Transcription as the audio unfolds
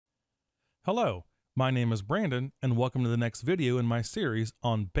Hello, my name is Brandon and welcome to the next video in my series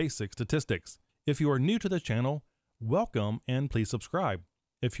on basic statistics. If you are new to the channel, welcome and please subscribe.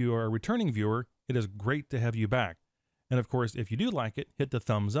 If you are a returning viewer, it is great to have you back. And of course, if you do like it, hit the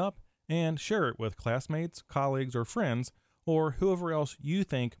thumbs up and share it with classmates, colleagues, or friends, or whoever else you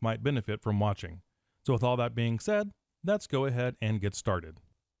think might benefit from watching. So with all that being said, let's go ahead and get started.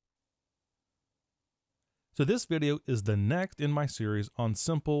 So this video is the next in my series on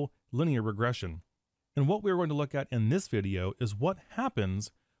simple linear regression. And what we're going to look at in this video is what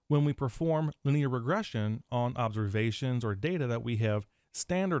happens when we perform linear regression on observations or data that we have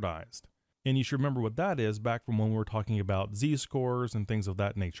standardized. And you should remember what that is back from when we were talking about z-scores and things of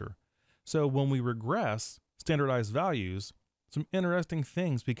that nature. So when we regress standardized values, some interesting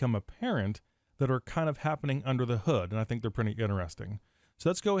things become apparent that are kind of happening under the hood, and I think they're pretty interesting. So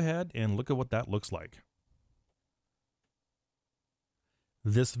let's go ahead and look at what that looks like.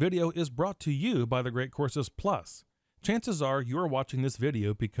 This video is brought to you by the Great Courses Plus. Chances are you are watching this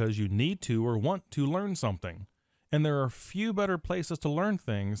video because you need to or want to learn something. And there are few better places to learn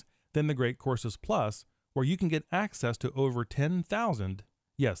things than the Great Courses Plus, where you can get access to over 10,000,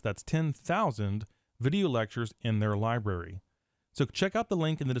 yes, that's 10,000 video lectures in their library. So check out the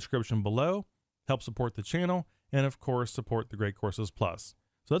link in the description below, help support the channel, and of course support the Great Courses Plus.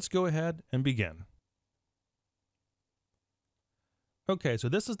 So let's go ahead and begin. Okay, so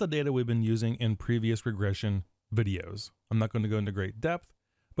this is the data we've been using in previous regression videos. I'm not going to go into great depth,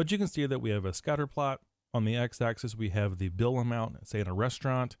 but you can see that we have a scatter plot. On the x-axis, we have the bill amount, say in a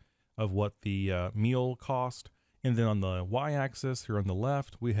restaurant, of what the meal cost. And then on the y-axis, here on the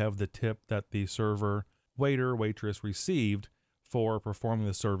left, we have the tip that the server, waiter, waitress received for performing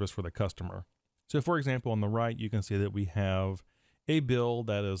the service for the customer. So for example, on the right, you can see that we have a bill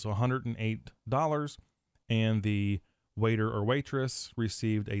that is $108, and the waiter or waitress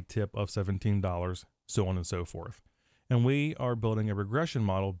received a tip of $17, so on and so forth. And we are building a regression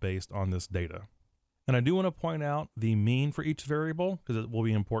model based on this data. And I do want to point out the mean for each variable because it will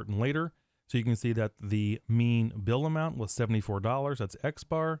be important later. So you can see that the mean bill amount was $74, that's X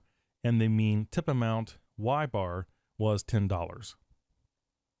bar, and the mean tip amount, Y bar, was $10.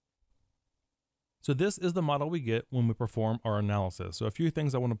 So this is the model we get when we perform our analysis. So a few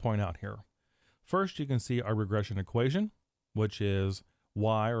things I want to point out here. First, you can see our regression equation, which is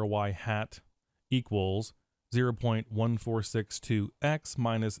y or y hat equals 0.1462x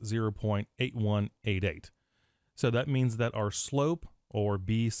minus 0.8188. So that means that our slope, or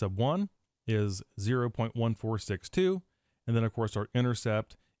b sub 1, is 0.1462, and then of course our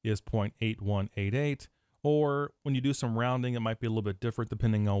intercept is 0.8188, or when you do some rounding, it might be a little bit different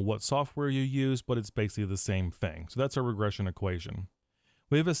depending on what software you use, but it's basically the same thing. So that's our regression equation.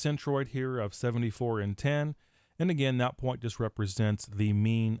 We have a centroid here of 74 and 10, and again, that point just represents the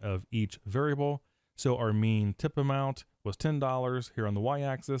mean of each variable. So our mean tip amount was $10 here on the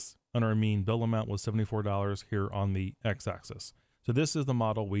y-axis, and our mean bill amount was $74 here on the x-axis. So this is the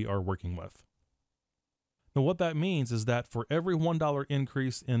model we are working with. Now what that means is that for every $1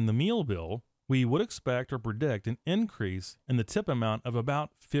 increase in the meal bill, we would expect or predict an increase in the tip amount of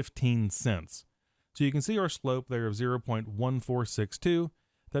about 15 cents. So you can see our slope there of 0.1462.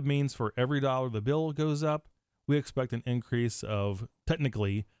 That means for every dollar the bill goes up, we expect an increase of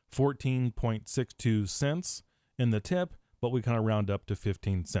technically 14.62 cents in the tip, but we kind of round up to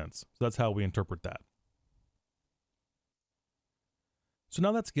 15 cents. So that's how we interpret that. So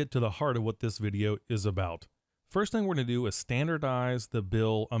now let's get to the heart of what this video is about. First thing we're going to do is standardize the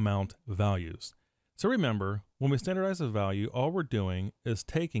bill amount values. So remember, when we standardize a value, all we're doing is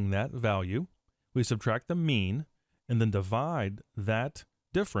taking that value, we subtract the mean, and then divide that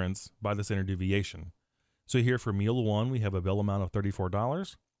difference by the standard deviation. So here for meal 1, we have a bill amount of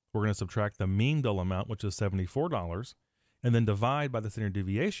 $34. We're going to subtract the mean bill amount, which is $74, and then divide by the standard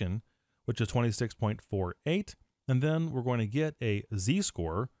deviation, which is 26.48, and then we're going to get a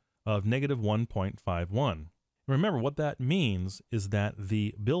z-score of negative 1.51. Remember, what that means is that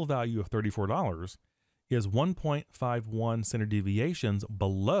the bill value of $34 is 1.51 standard deviations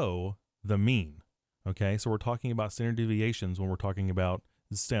below the mean. Okay, so we're talking about standard deviations when we're talking about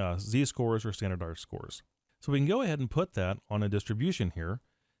z-scores or standardized scores. So we can go ahead and put that on a distribution here.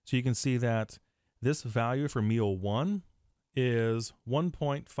 So you can see that this value for meal 1 is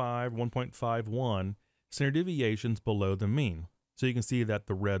 1.51 standard deviations below the mean. So you can see that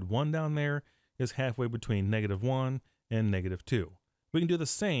the red 1 down there is halfway between -1 and -2. We can do the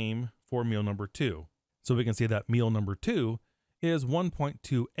same for meal number 2. So we can see that meal number 2 is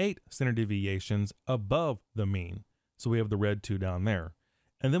 1.28 standard deviations above the mean. So we have the red 2 down there.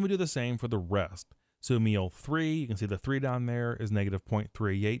 And then we do the same for the rest. So meal 3, you can see the 3 down there is negative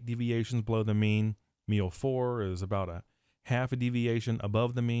 0.38 deviations below the mean. Meal 4 is about a half a deviation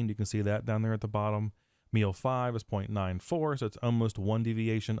above the mean. You can see that down there at the bottom. Meal 5 is 0.94, so it's almost 1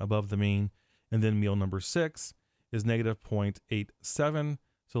 deviation above the mean. And then meal number 6 is negative 0.87,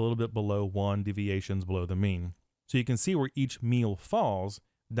 so a little bit below 1 deviations below the mean. So you can see where each meal falls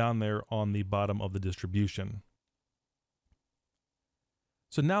down there on the bottom of the distribution.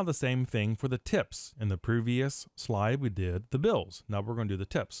 So now the same thing for the tips. In the previous slide, we did the bills. Now we're going to do the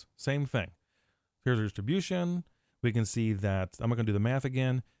tips. Same thing. Here's our distribution. We can see that, I'm not going to do the math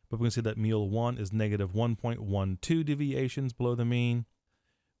again, but we can see that meal 1 is negative 1.12 deviations below the mean.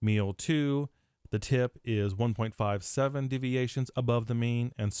 Meal 2, the tip is 1.57 deviations above the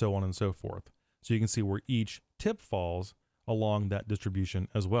mean, and so on and so forth. So you can see where each tip falls along that distribution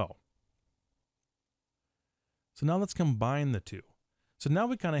as well. So now let's combine the two. So now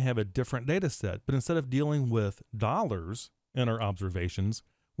we kind of have a different data set, but instead of dealing with dollars in our observations,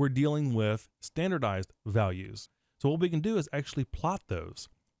 we're dealing with standardized values. So what we can do is actually plot those.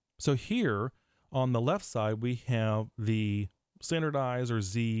 So here on the left side, we have the standardized, or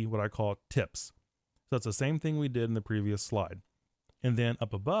Z, what I call tips. So that's the same thing we did in the previous slide. And then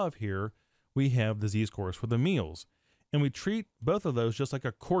up above here, we have the Z-scores for the meals. And we treat both of those just like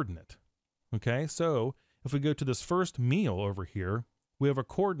a coordinate. Okay, so if we go to this first meal over here, we have a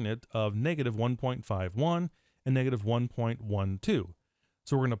coordinate of negative 1.51 and negative 1.12.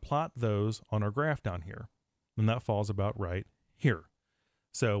 So we're going to plot those on our graph down here. And that falls about right here.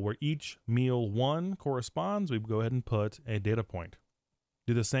 So where each meal 1 corresponds, we go ahead and put a data point.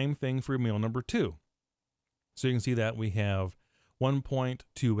 Do the same thing for meal number 2. So you can see that we have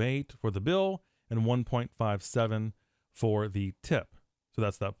 1.28 for the bill and 1.57 for the tip. So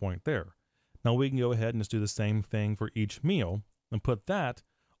that's that point there. Now we can go ahead and just do the same thing for each meal and put that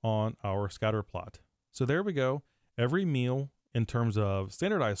on our scatter plot. So there we go. Every meal in terms of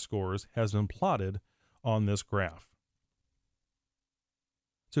standardized scores has been plotted on this graph.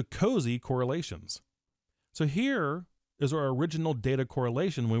 So cozy correlations. So here is our original data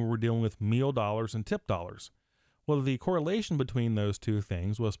correlation when we were dealing with meal dollars and tip dollars. Well, the correlation between those two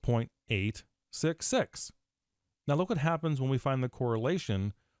things was 0.866. Now look what happens when we find the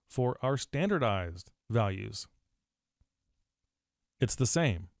correlation for our standardized values. It's the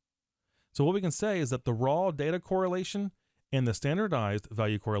same. So what we can say is that the raw data correlation and the standardized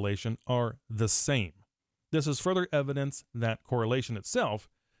value correlation are the same. This is further evidence that correlation itself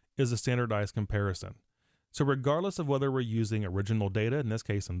is a standardized comparison. So regardless of whether we're using original data, in this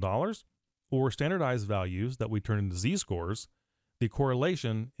case in dollars, or standardized values that we turn into Z-scores, the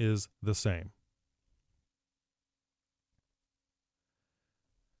correlation is the same.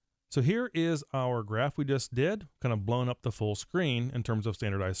 So here is our graph we just did, kind of blown up the full screen in terms of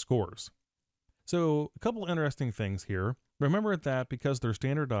standardized scores. So a couple interesting things here. Remember that because they're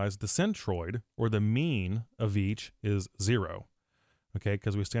standardized, the centroid, or the mean of each, is 0, okay,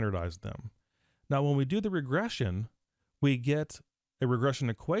 because we standardized them. Now when we do the regression, we get a regression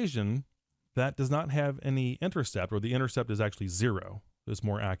equation that does not have any intercept, or the intercept is actually 0. It's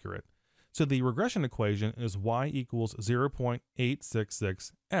more accurate. So the regression equation is y equals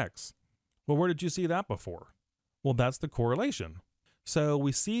 0.866x. Well, where did you see that before? Well, that's the correlation. So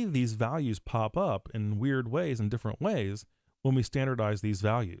we see these values pop up in weird ways, in different ways, when we standardize these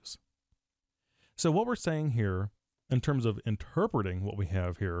values. So what we're saying here, in terms of interpreting what we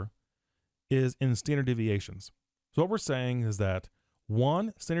have here, is in standard deviations. So what we're saying is that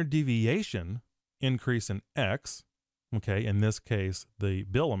one standard deviation increase in X, okay, in this case, the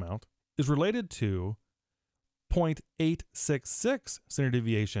bill amount, is related to 0.866 standard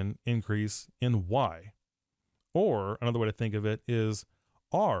deviation increase in Y. Or another way to think of it is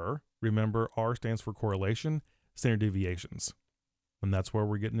R, remember R stands for correlation, standard deviations. And that's where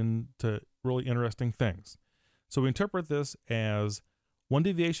we're getting into really interesting things. So we interpret this as one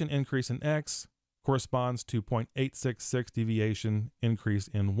deviation increase in X corresponds to 0.866 deviation increase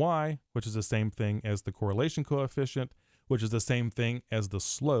in Y, which is the same thing as the correlation coefficient, which is the same thing as the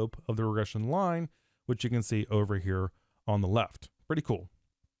slope of the regression line, which you can see over here on the left. Pretty cool.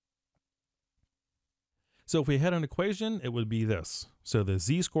 So if we had an equation, it would be this. So the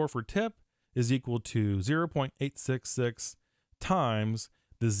Z-score for tip is equal to 0.866 times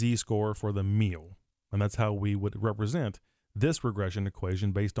the Z-score for the meal. And that's how we would represent this regression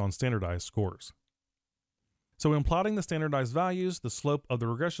equation based on standardized scores. So when plotting the standardized values, the slope of the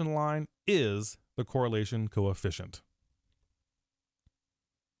regression line is the correlation coefficient.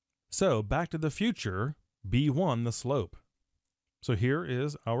 So back to the future, B1, the slope. So here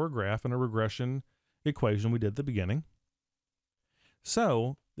is our graph and a regression equation we did at the beginning.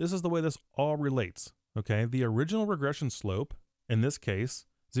 So this is the way this all relates. Okay, the original regression slope, in this case,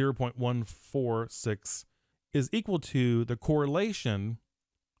 0.146, is equal to the correlation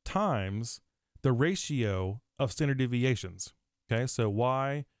times the ratio of standard deviations. Okay, so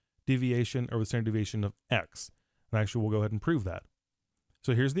y deviation over the standard deviation of x. And actually, we'll go ahead and prove that.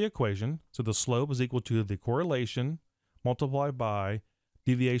 So here's the equation. So the slope is equal to the correlation multiplied by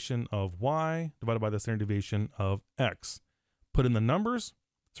deviation of y divided by the standard deviation of x. Put in the numbers.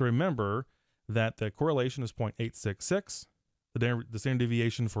 So remember that the correlation is 0.866. The standard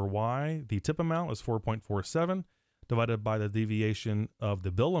deviation for y, the tip amount, is 4.47 divided by the deviation of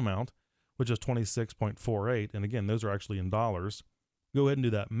the bill amount, which is 26.48. And again, those are actually in dollars. Go ahead and do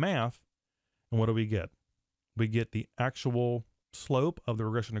that math. And what do we get? We get the actual slope of the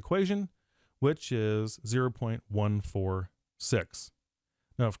regression equation, which is 0.146.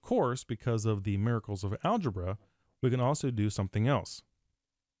 Now, of course, because of the miracles of algebra, we can also do something else.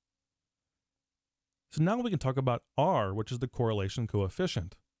 So now we can talk about R, which is the correlation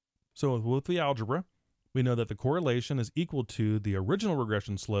coefficient. So with the algebra, we know that the correlation is equal to the original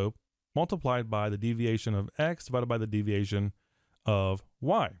regression slope multiplied by the deviation of x divided by the deviation of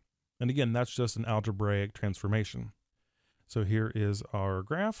y. And again, that's just an algebraic transformation. So here is our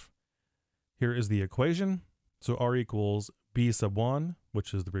graph. Here is the equation. So R equals b sub 1,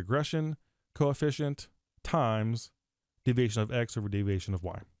 which is the regression coefficient, times deviation of x over deviation of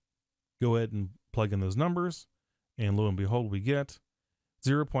y. Go ahead and plug in those numbers, and lo and behold, we get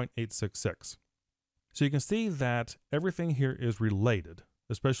 0.866. So you can see that everything here is related,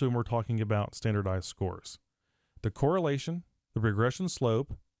 especially when we're talking about standardized scores. The correlation, the regression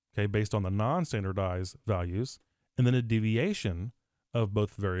slope, okay, based on the non-standardized values, and then a deviation of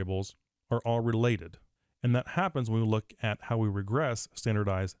both variables are all related. And that happens when we look at how we regress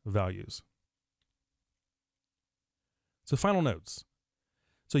standardized values. So final notes.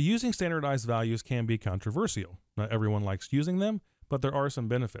 So using standardized values can be controversial. Not everyone likes using them, but there are some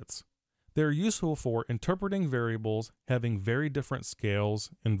benefits. They're useful for interpreting variables having very different scales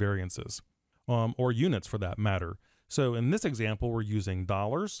and variances, or units for that matter. So in this example, we're using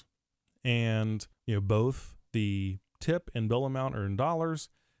dollars, and both the tip and bill amount are in dollars,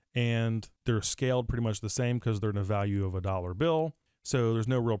 and they're scaled pretty much the same because they're in a value of a dollar bill. So there's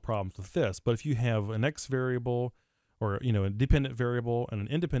no real problems with this. But if you have an X variable, or a dependent variable and an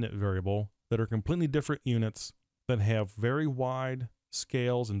independent variable that are completely different units that have very wide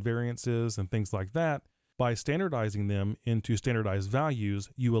scales and variances and things like that, by standardizing them into standardized values,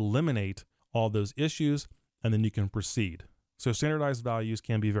 you eliminate all those issues, and then you can proceed. So standardized values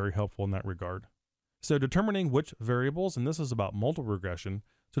can be very helpful in that regard. So determining which variables, and this is about multiple regression,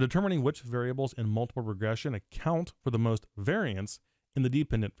 so determining which variables in multiple regression account for the most variance in the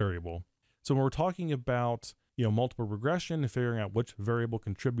dependent variable. So when we're talking about multiple regression and figuring out which variable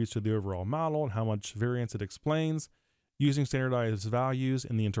contributes to the overall model and how much variance it explains, using standardized values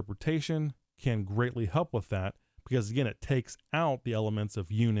in the interpretation can greatly help with that, because again, it takes out the elements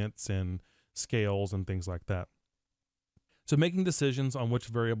of units and scales and things like that. So making decisions on which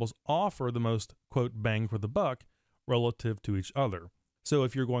variables offer the most, quote, bang for the buck relative to each other. So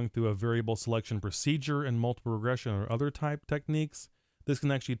if you're going through a variable selection procedure in multiple regression or other type techniques, this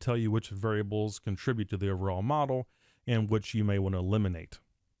can actually tell you which variables contribute to the overall model and which you may want to eliminate.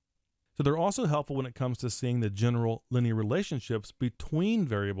 So they're also helpful when it comes to seeing the general linear relationships between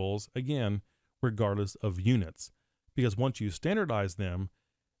variables, again, regardless of units. Because once you standardize them,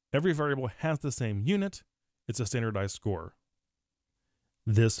 every variable has the same unit. It's a standardized score.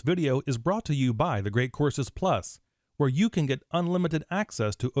 This video is brought to you by the Great Courses Plus, where you can get unlimited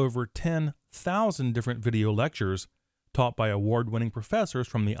access to over 10,000 different video lectures taught by award-winning professors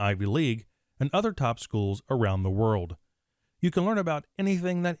from the Ivy League and other top schools around the world. You can learn about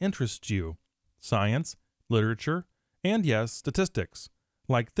anything that interests you: science, literature, and yes, statistics,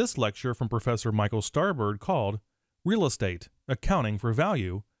 like this lecture from Professor Michael Starbird called Real Estate: Accounting for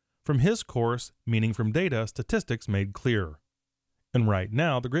Value, from his course, Meaning from Data, Statistics Made Clear. And right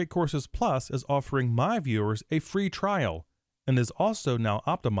now, the Great Courses Plus is offering my viewers a free trial and is also now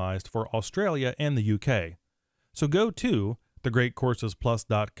optimized for Australia and the UK. So go to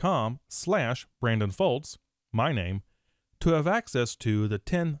thegreatcoursesplus.com/Brandon Foltz, my name, to have access to the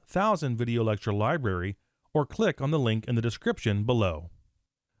 10,000 video lecture library, or click on the link in the description below.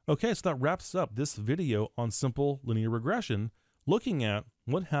 Okay, so that wraps up this video on simple linear regression, looking at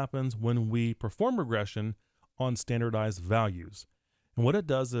what happens when we perform regression on standardized values. And what it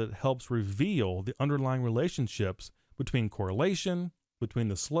does is it helps reveal the underlying relationships between correlation, between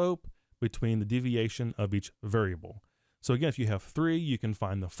the slope, between the deviation of each variable. So again, if you have 3, you can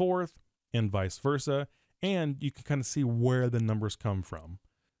find the 4th, and vice versa, and you can kind of see where the numbers come from.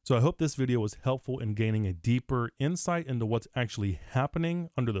 So I hope this video was helpful in gaining a deeper insight into what's actually happening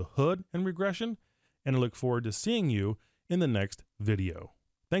under the hood in regression, and I look forward to seeing you in the next video.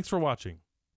 Thanks for watching.